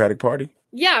the Democratic Party?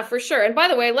 Yeah, for sure. And by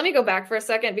the way, let me go back for a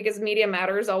second, because Media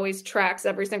Matters always tracks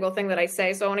every single thing that I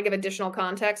say. So I want to give additional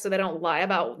context so they don't lie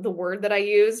about the word that I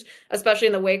used, especially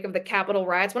in the wake of the Capitol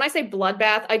riots. When I say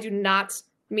bloodbath, I do not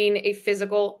mean a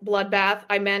physical bloodbath.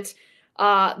 I meant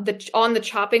On the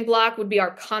chopping block would be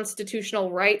our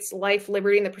constitutional rights, life,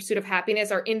 liberty, and the pursuit of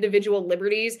happiness, our individual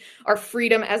liberties, our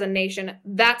freedom as a nation.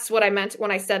 That's what I meant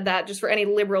when I said that, just for any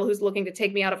liberal who's looking to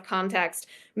take me out of context.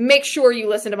 Make sure you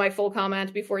listen to my full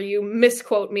comment before you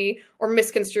misquote me or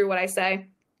misconstrue what I say.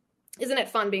 Isn't it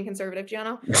fun being conservative,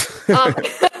 Gianno?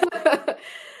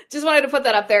 Just wanted to put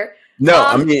that up there. No,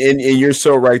 I mean, and you're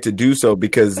so right to do so,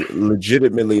 because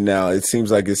legitimately now it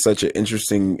seems like it's such an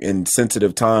interesting and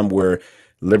sensitive time where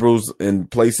liberals in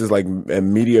places like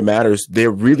Media Matters,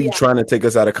 they're really trying to take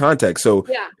us out of context. So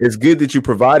it's good that you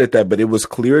provided that, but it was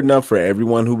clear enough for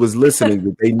everyone who was listening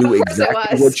that they knew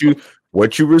exactly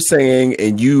what you were saying,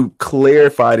 and you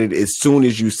clarified it as soon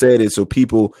as you said it so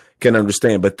people can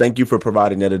understand. But thank you for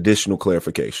providing that additional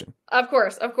clarification. Of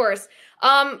course.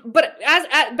 But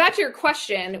back to your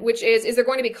question, which is there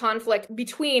going to be conflict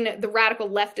between the radical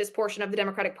leftist portion of the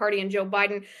Democratic Party and Joe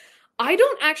Biden? I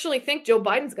don't actually think Joe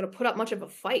Biden's going to put up much of a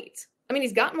fight. I mean,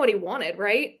 he's gotten what he wanted,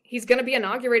 right? He's going to be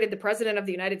inaugurated the president of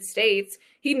the United States.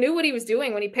 He knew what he was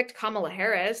doing when he picked Kamala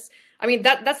Harris. I mean,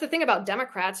 that's the thing about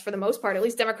Democrats, for the most part, at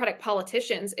least Democratic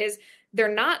politicians, is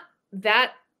they're not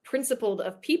that principled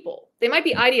of people. They might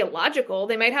be ideological,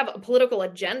 they might have a political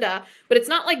agenda, but it's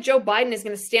not like Joe Biden is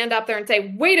going to stand up there and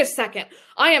say, wait a second,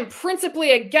 I am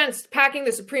principally against packing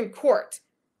the Supreme Court.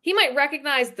 He might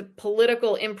recognize the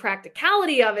political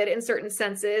impracticality of it in certain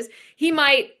senses. He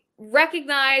might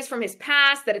recognize from his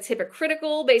past that it's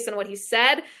hypocritical based on what he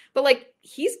said, but like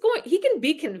he can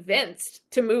be convinced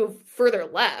to move further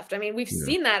left. I mean, we've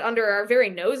seen that under our very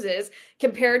noses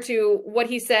compared to what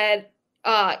he said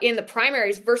in the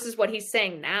primaries versus what he's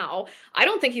saying now. I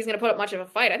don't think he's going to put up much of a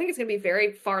fight. I think it's going to be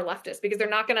very far leftist, because they're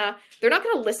not going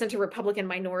to listen to Republican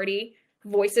minority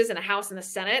voices in the House and the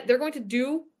Senate. They're going to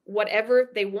do whatever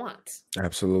they want.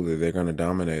 Absolutely. They're going to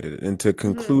dominate it. And to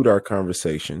conclude our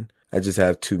conversation, I just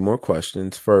have two more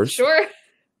questions. First, sure.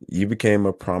 You became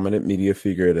a prominent media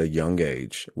figure at a young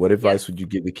age. What advice would you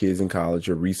give the kids in college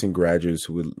or recent graduates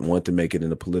who would want to make it in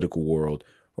the political world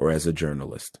or as a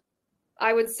journalist?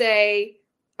 I would say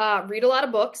read a lot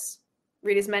of books.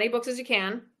 Read as many books as you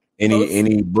can.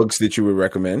 Any books that you would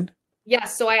recommend?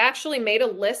 Yes. So I actually made a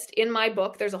list in my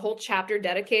book. There's a whole chapter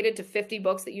dedicated to 50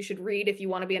 books that you should read if you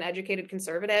want to be an educated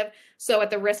conservative. So at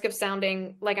the risk of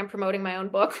sounding like I'm promoting my own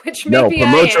book, which maybe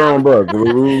promote your own book.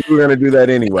 We're going to do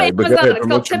that anyway. It's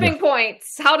called Tipping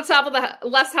Points, How to Topple the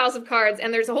Left's House of Cards.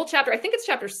 And there's a whole chapter, I think it's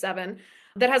chapter 7,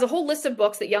 that has a whole list of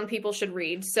books that young people should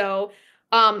read. So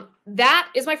that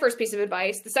is my first piece of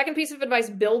advice. The second piece of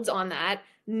advice builds on that.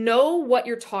 Know what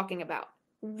you're talking about.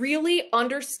 Really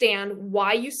understand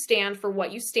why you stand for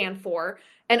what you stand for,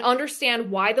 and understand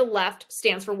why the left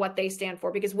stands for what they stand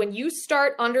for. Because when you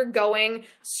start undergoing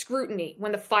scrutiny,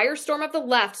 when the firestorm of the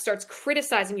left starts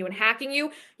criticizing you and hacking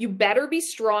you, you better be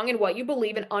strong in what you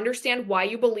believe and understand why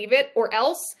you believe it, or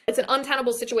else it's an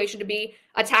untenable situation to be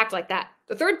attacked like that.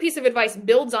 The third piece of advice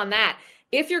builds on that.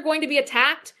 If you're going to be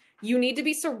attacked, you need to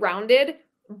be surrounded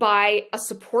by a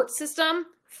support system,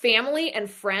 family and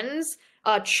friends,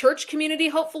 a church community,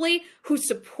 hopefully, who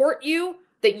support you,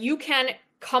 that you can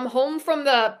come home from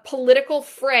the political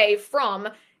fray from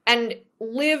and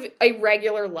live a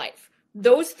regular life.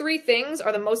 Those three things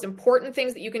are the most important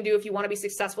things that you can do if you want to be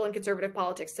successful in conservative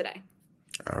politics today.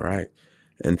 All right.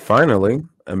 And finally,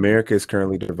 America is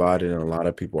currently divided, and a lot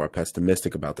of people are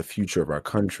pessimistic about the future of our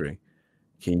country.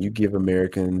 Can you give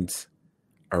Americans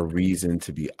a reason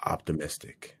to be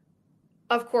optimistic?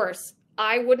 Of course.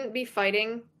 I wouldn't be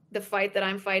fighting the fight that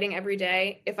I'm fighting every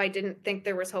day if I didn't think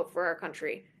there was hope for our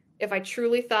country. If I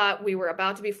truly thought we were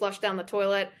about to be flushed down the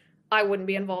toilet, I wouldn't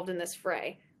be involved in this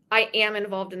fray. I am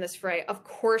involved in this fray. Of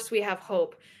course we have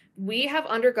hope. We have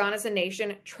undergone as a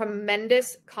nation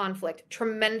tremendous conflict,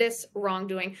 tremendous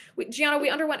wrongdoing. Gianna, we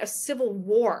underwent a civil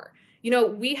war. You know,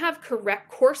 we have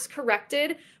course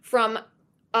corrected from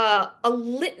a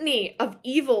litany of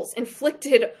evils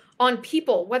inflicted on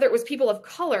people, whether it was people of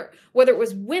color, whether it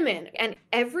was women. And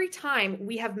every time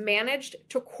we have managed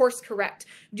to course correct.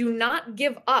 Do not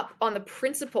give up on the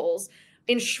principles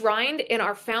enshrined in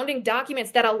our founding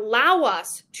documents that allow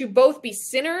us to both be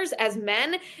sinners as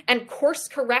men and course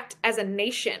correct as a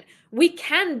nation. We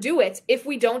can do it if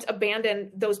we don't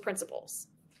abandon those principles.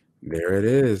 There it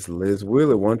is. Liz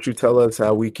Wheeler, why don't you tell us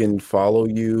how we can follow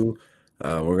you?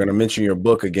 We're going to mention your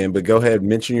book again, but go ahead,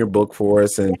 mention your book for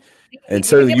us. And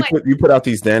certainly you put out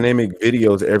these dynamic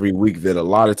videos every week that a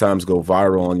lot of times go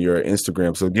viral on your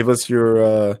Instagram. So give us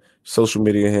your social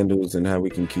media handles and how we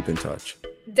can keep in touch.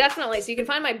 Definitely. So you can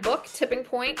find my book, Tipping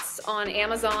Points, on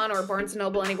Amazon or Barnes &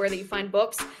 Noble, anywhere that you find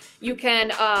books. You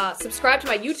can subscribe to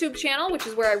my YouTube channel, which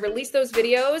is where I release those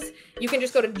videos. You can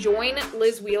just go to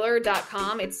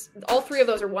joinlizwheeler.com. It's all three of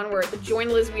those are one word, but Join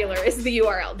Liz Wheeler is the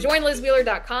URL.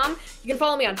 Joinlizwheeler.com. You can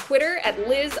follow me on Twitter at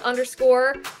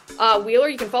Liz_Wheeler.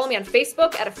 You can follow me on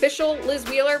Facebook at official Liz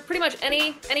Wheeler. Pretty much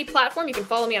any platform. You can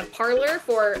follow me on Parler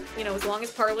for, as long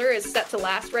as Parler is set to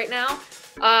last right now.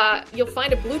 You'll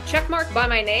find a blue check mark by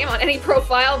my name on any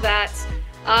profile that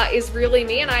is really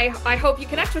me, and I hope you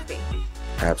connect with me.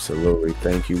 Absolutely.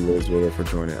 Thank you, Liz Wheeler, for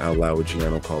joining Out Loud with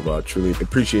Gianno Caldwell. I truly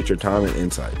appreciate your time and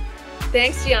insight.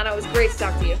 Thanks, Gianno. It was great to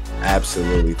talk to you.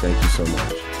 Absolutely. Thank you so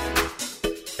much.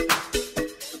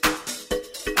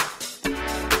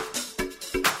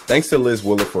 Thanks to Liz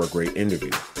Wheeler for a great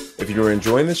interview. If you're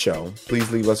enjoying the show,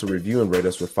 please leave us a review and rate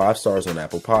us with 5 stars on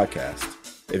Apple Podcasts.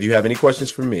 If you have any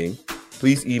questions for me,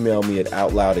 please email me at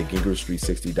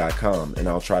outloud@gingrich360.com, and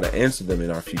I'll try to answer them in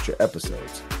our future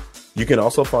episodes. You can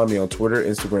also find me on Twitter,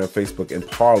 Instagram, Facebook, and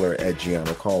Parler at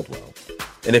Gianno Caldwell.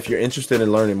 And if you're interested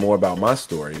in learning more about my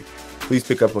story, please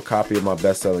pick up a copy of my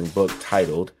best-selling book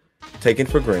titled Taken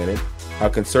for Granted: How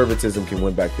Conservatism Can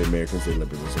Win Back the Americans That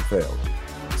Liberalism Failed.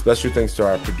 Special thanks to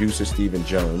our producer, Stephen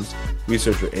Jones,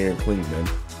 researcher Aaron Klingman,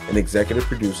 and executive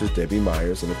producers Debbie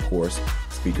Myers, and of course,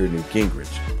 Speaker Newt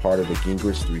Gingrich, part of the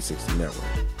Gingrich 360 Network.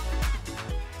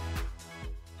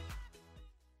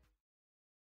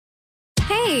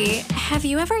 Hey, have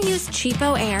you ever used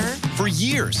Cheapo Air? For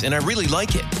years, and I really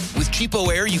like it. With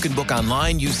Cheapo Air, you can book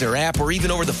online, use their app, or even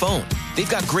over the phone. They've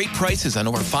got great prices on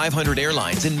over 500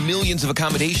 airlines and millions of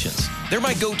accommodations. They're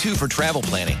my go-to for travel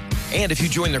planning. And if you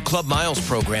join their Club Miles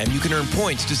program, you can earn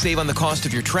points to save on the cost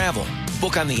of your travel.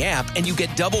 Book on the app, and you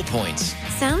get double points.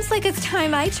 Sounds like it's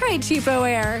time I tried Cheapo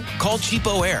Air. Call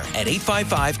Cheapo Air at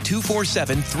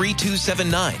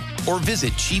 855-247-3279 or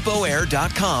visit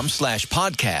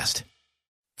cheapoair.com/podcast.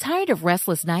 Tired of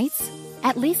restless nights?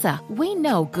 At Leesa, we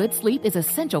know good sleep is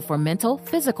essential for mental,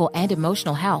 physical, and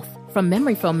emotional health. From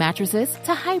memory foam mattresses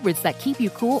to hybrids that keep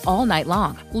you cool all night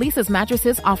long, Leesa's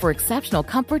mattresses offer exceptional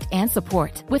comfort and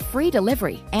support with free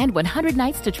delivery and 100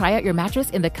 nights to try out your mattress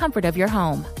in the comfort of your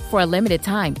home. For a limited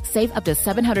time, save up to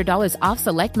 $700 off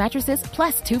select mattresses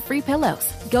plus 2 free pillows.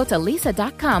 Go to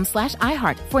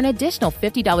leesa.com/iHeart for an additional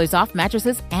 $50 off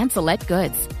mattresses and select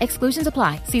goods. Exclusions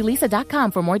apply. See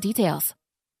leesa.com for more details.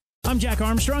 I'm Jack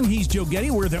Armstrong. He's Joe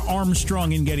Getty. We're the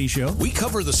Armstrong and Getty Show. We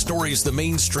cover the stories the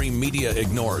mainstream media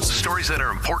ignores. Stories that are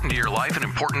important to your life and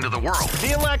important to the world.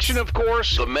 The election, of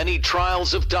course, the many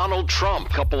trials of Donald Trump,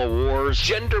 couple of wars,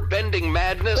 gender-bending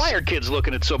madness. Why are kids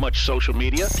looking at so much social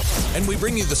media? And we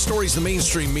bring you the stories the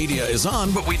mainstream media is on,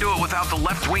 but we do it without the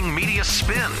left-wing media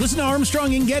spin. Listen to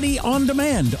Armstrong and Getty on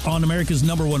demand on America's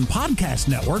 #1 podcast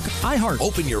network, iHeart.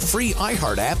 Open your free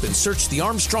iHeart app and search the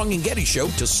Armstrong and Getty Show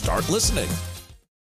to start listening.